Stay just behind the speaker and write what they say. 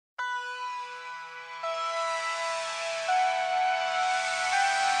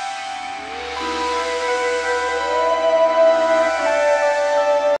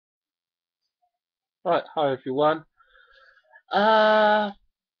Right, hi everyone. Uh,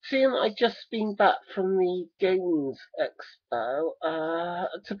 Seeing I just been back from the Games Expo,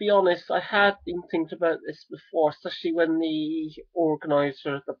 to be honest, I had been thinking about this before, especially when the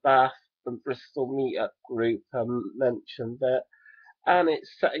organizer of the Bath and Bristol meetup group mentioned it, and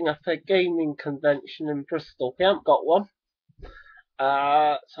it's setting up a gaming convention in Bristol. We haven't got one, so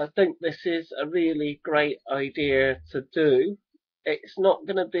I think this is a really great idea to do. It's not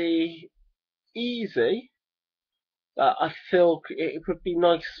going to be easy. I feel it would be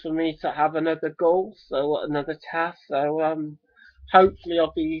nice for me to have another goal, so another task. So hopefully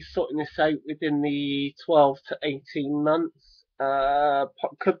I'll be sorting this out within the 12 to 18 months.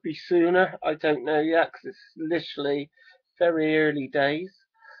 Could be sooner. I don't know yet because it's literally very early days.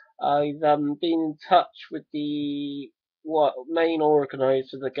 I've been in touch with the main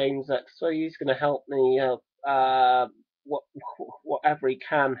organizer of the Games Expo. He's going to help me. What whatever he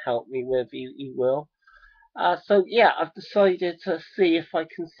can help me with, he will. So yeah, I've decided to see if I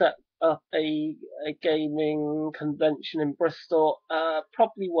can set up a gaming convention in Bristol.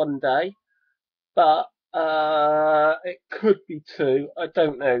 Probably one day, but it could be two. I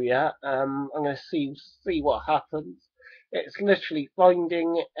don't know yet. I'm going to see what happens. It's literally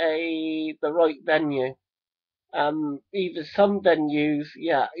finding the right venue. Either some venues,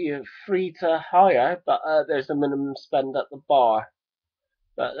 yeah, you're free to hire, but there's a minimum spend at the bar.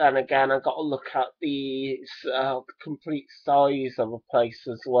 But then again, I've got to look at the complete size of a place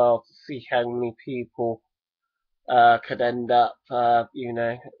as well to see how many people could end up, maximum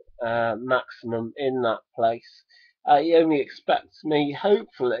in that place. He only expects me,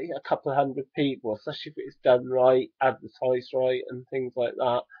 hopefully, a couple of hundred people, especially if it's done right, advertised right, and things like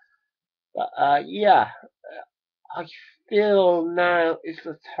that. But yeah, I feel now is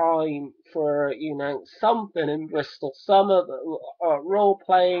the time for something in Bristol, some of the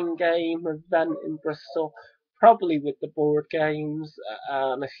role-playing game event in Bristol, probably with the board games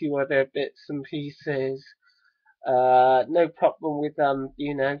and a few other bits and pieces. No problem with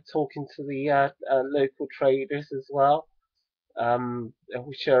talking to the local traders as well.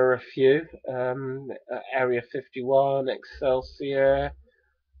 Which are a few. Area 51, Excelsior.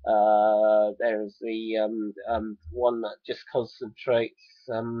 There's the one that just concentrates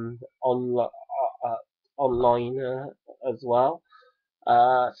online as well.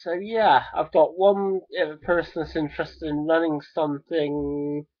 So yeah, I've got one person that's interested in running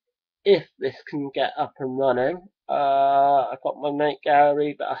something if this can get up and running. I've got my mate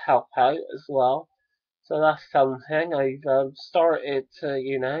Gary that'll help out as well. So that's something I've started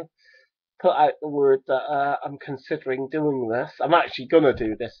to, put out the word that I'm considering doing this. I'm actually going to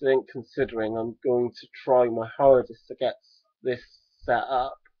do this. I ain't considering. I'm going to try my hardest to get this set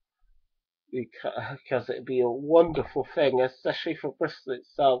up because it'd be a wonderful thing, especially for Bristol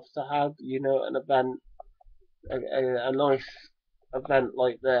itself, to have an event, a nice event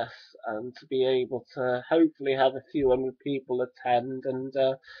like this, and to be able to hopefully have a few hundred people attend and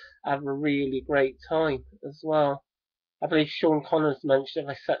have a really great time as well. I believe Sean Connors mentioned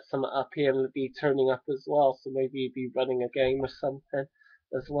if I set something up here, he'll be turning up as well, so maybe he'd be running a game or something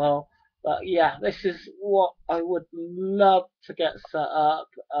as well. But yeah, this is what I would love to get set up.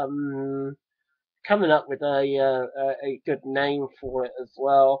 Coming up with a good name for it as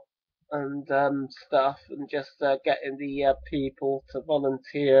well, and stuff, and just getting the people to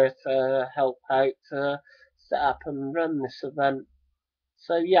volunteer to help out to set up and run this event.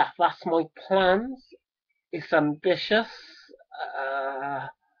 So yeah, that's my plans. It's ambitious. Uh,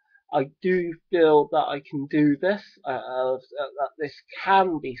 I do feel that I can do this, that this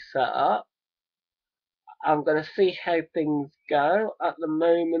can be set up. I'm going to see how things go. At the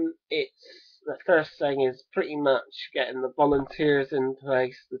moment, the first thing is pretty much getting the volunteers in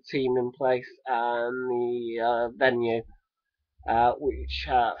place, the team in place, and the venue, which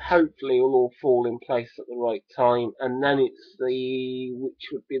hopefully will all fall in place at the right time. And then it's which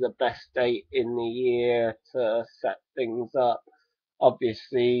would be the best date in the year to set things up.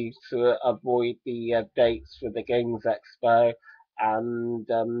 Obviously, to avoid the dates for the Games Expo and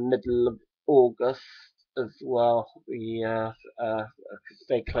middle of August as well. The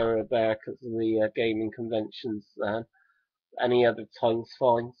stay clear of there because of the gaming conventions then. Any other time's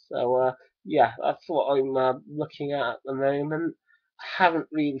fine. So yeah, that's what I'm looking at the moment. I haven't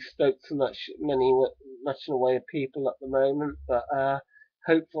really spoke to much in the way of people at the moment, but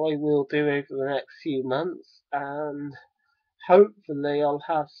hopefully I will do over the next few months, and hopefully I'll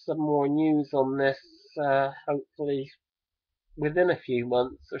have some more news on this. Hopefully within a few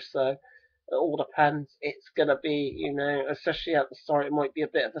months or so. It all depends. It's gonna be, especially at the start, it might be a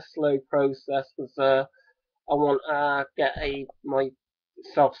bit of a slow process because I want to get my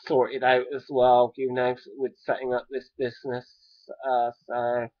self sorted out as well, with setting up this business. So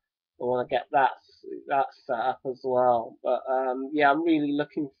I want to get that set up as well. But yeah, I'm really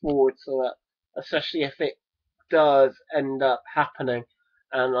looking forward to it, especially if it does end up happening,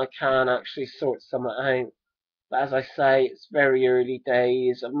 and I can actually sort something out. But as I say, it's very early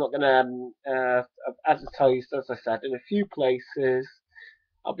days. I'm not gonna I've advertised, as I said, in a few places.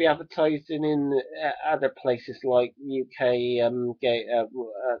 I'll be advertising in other places like UK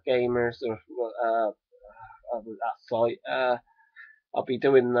gamers or that site. I'll be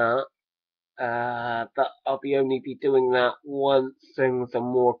doing that, but I'll be only be doing that once things are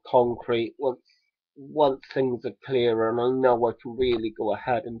more concrete. Once things are clearer, and I know I can really go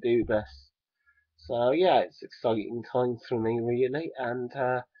ahead and do this. So yeah, it's exciting times for me really, and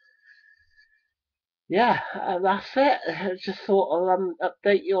yeah, that's it. I just thought I'll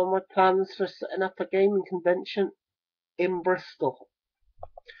update you on my plans for setting up a gaming convention in Bristol.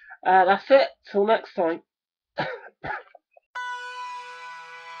 That's it. Till next time.